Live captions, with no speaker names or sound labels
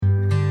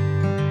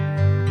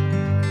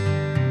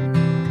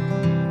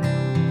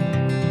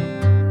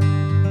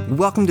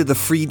welcome to the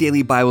Free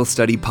Daily Bible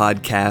Study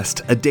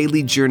Podcast, a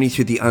daily journey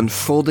through the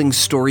unfolding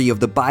story of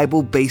the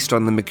Bible based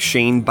on the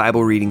M'Cheyne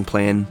Bible Reading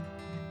Plan.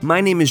 My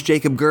name is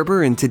Jacob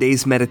Gerber, and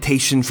today's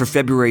meditation for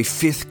February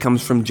 5th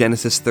comes from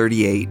Genesis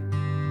 38.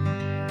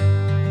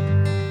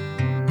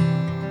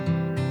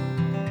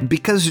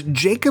 Because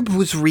Jacob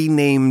was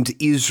renamed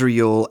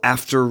Israel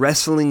after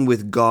wrestling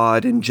with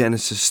God in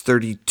Genesis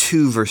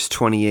 32, verse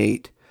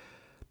 28,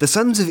 the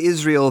sons of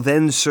Israel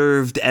then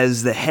served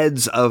as the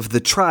heads of the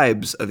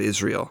tribes of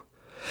Israel.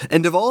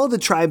 And of all the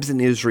tribes in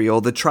Israel,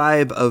 the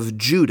tribe of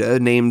Judah,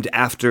 named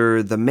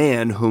after the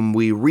man whom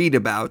we read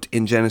about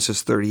in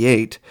Genesis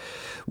 38,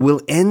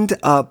 will end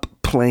up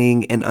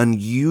playing an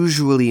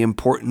unusually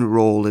important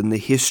role in the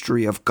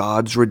history of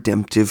God's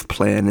redemptive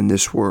plan in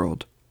this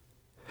world.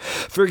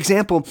 For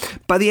example,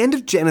 by the end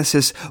of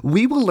Genesis,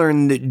 we will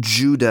learn that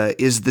Judah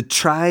is the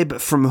tribe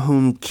from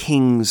whom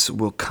kings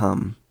will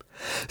come.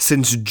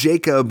 Since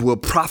Jacob will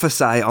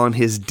prophesy on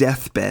his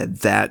deathbed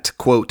that,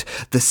 quote,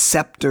 "the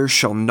scepter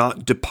shall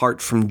not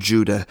depart from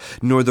Judah,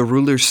 nor the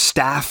ruler's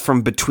staff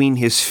from between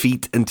his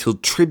feet until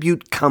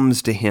tribute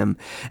comes to him,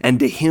 and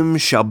to him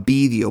shall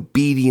be the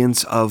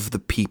obedience of the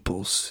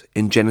peoples,"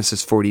 in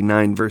Genesis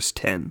 49, verse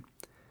 10.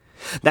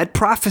 That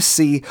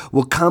prophecy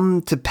will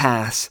come to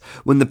pass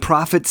when the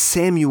prophet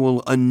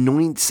Samuel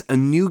anoints a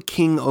new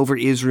king over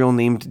Israel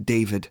named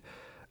David,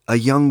 a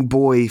young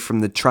boy from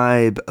the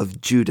tribe of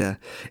Judah,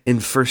 in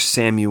 1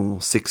 Samuel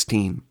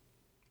 16.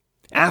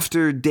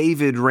 After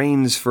David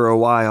reigns for a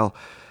while,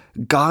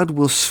 God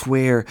will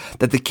swear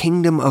that the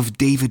kingdom of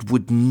David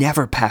would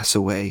never pass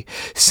away,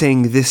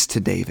 saying this to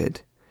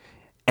David,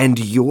 "And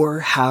your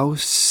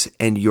house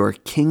and your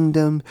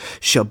kingdom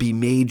shall be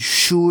made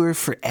sure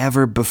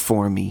forever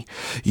before me.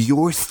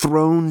 Your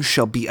throne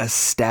shall be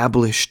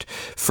established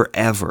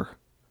forever,"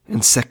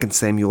 in 2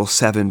 Samuel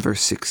 7,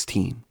 verse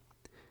 16.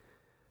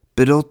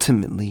 But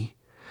ultimately,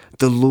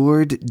 the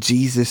Lord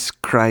Jesus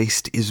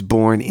Christ is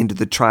born into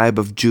the tribe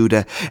of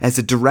Judah as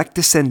a direct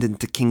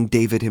descendant to King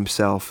David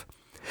himself.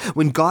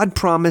 When God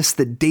promised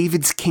that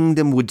David's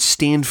kingdom would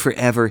stand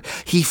forever,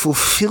 he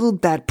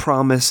fulfilled that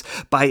promise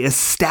by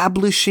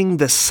establishing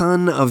the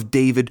Son of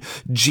David,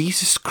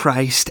 Jesus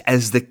Christ,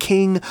 as the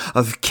King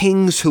of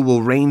Kings who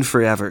will reign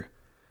forever.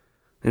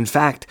 In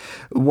fact,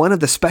 one of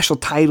the special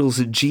titles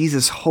that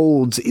Jesus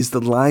holds is the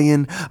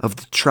Lion of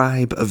the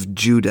tribe of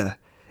Judah,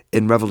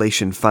 in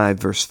Revelation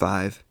 5, verse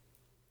 5.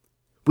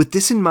 With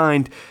this in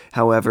mind,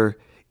 however,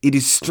 it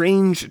is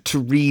strange to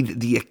read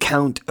the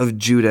account of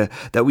Judah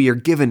that we are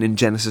given in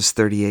Genesis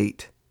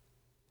 38.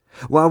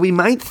 While we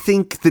might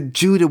think that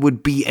Judah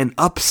would be an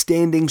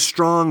upstanding,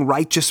 strong,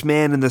 righteous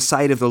man in the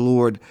sight of the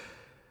Lord,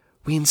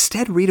 we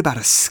instead read about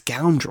a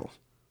scoundrel.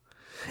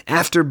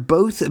 After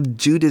both of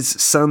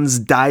Judah's sons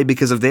die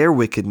because of their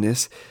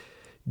wickedness,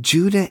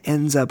 Judah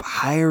ends up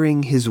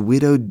hiring his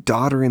widowed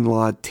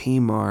daughter-in-law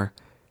Tamar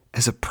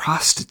as a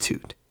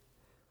prostitute.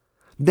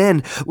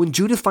 Then, when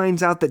Judah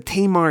finds out that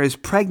Tamar is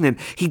pregnant,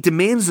 he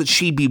demands that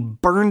she be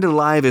burned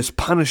alive as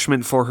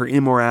punishment for her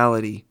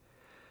immorality,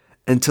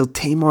 until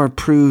Tamar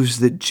proves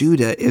that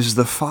Judah is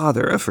the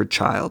father of her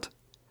child.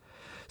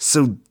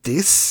 So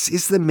this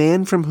is the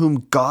man from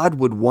whom God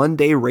would one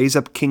day raise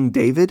up King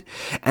David,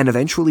 and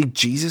eventually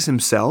Jesus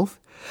himself?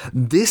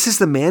 This is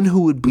the man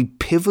who would be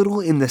pivotal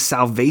in the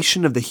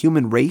salvation of the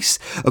human race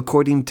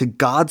according to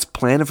God's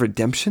plan of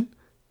redemption?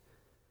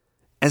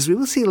 As we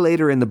will see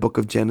later in the book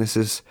of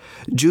Genesis,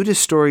 Judah's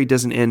story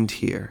doesn't end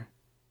here.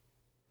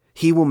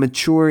 He will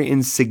mature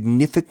in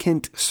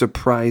significant,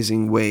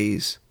 surprising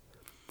ways.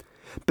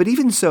 But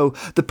even so,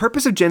 the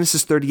purpose of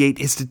Genesis 38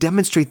 is to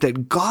demonstrate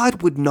that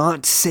God would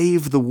not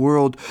save the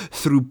world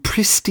through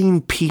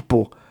pristine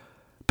people,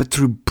 but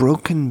through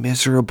broken,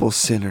 miserable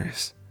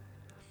sinners.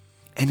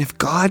 And if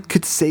God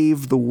could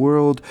save the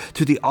world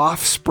through the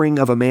offspring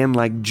of a man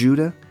like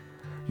Judah,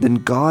 then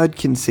God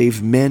can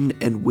save men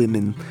and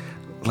women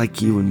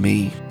like you and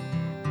me.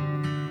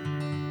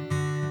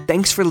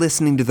 Thanks for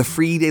listening to the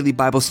Free Daily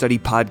Bible Study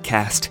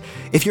Podcast.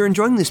 If you're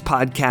enjoying this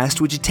podcast,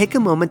 would you take a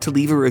moment to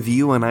leave a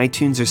review on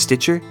iTunes or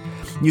Stitcher?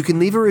 You can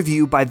leave a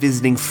review by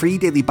visiting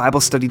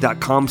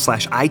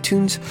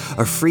freedailybiblestudy.com/iTunes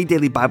or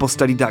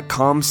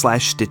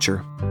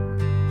freedailybiblestudy.com/Stitcher.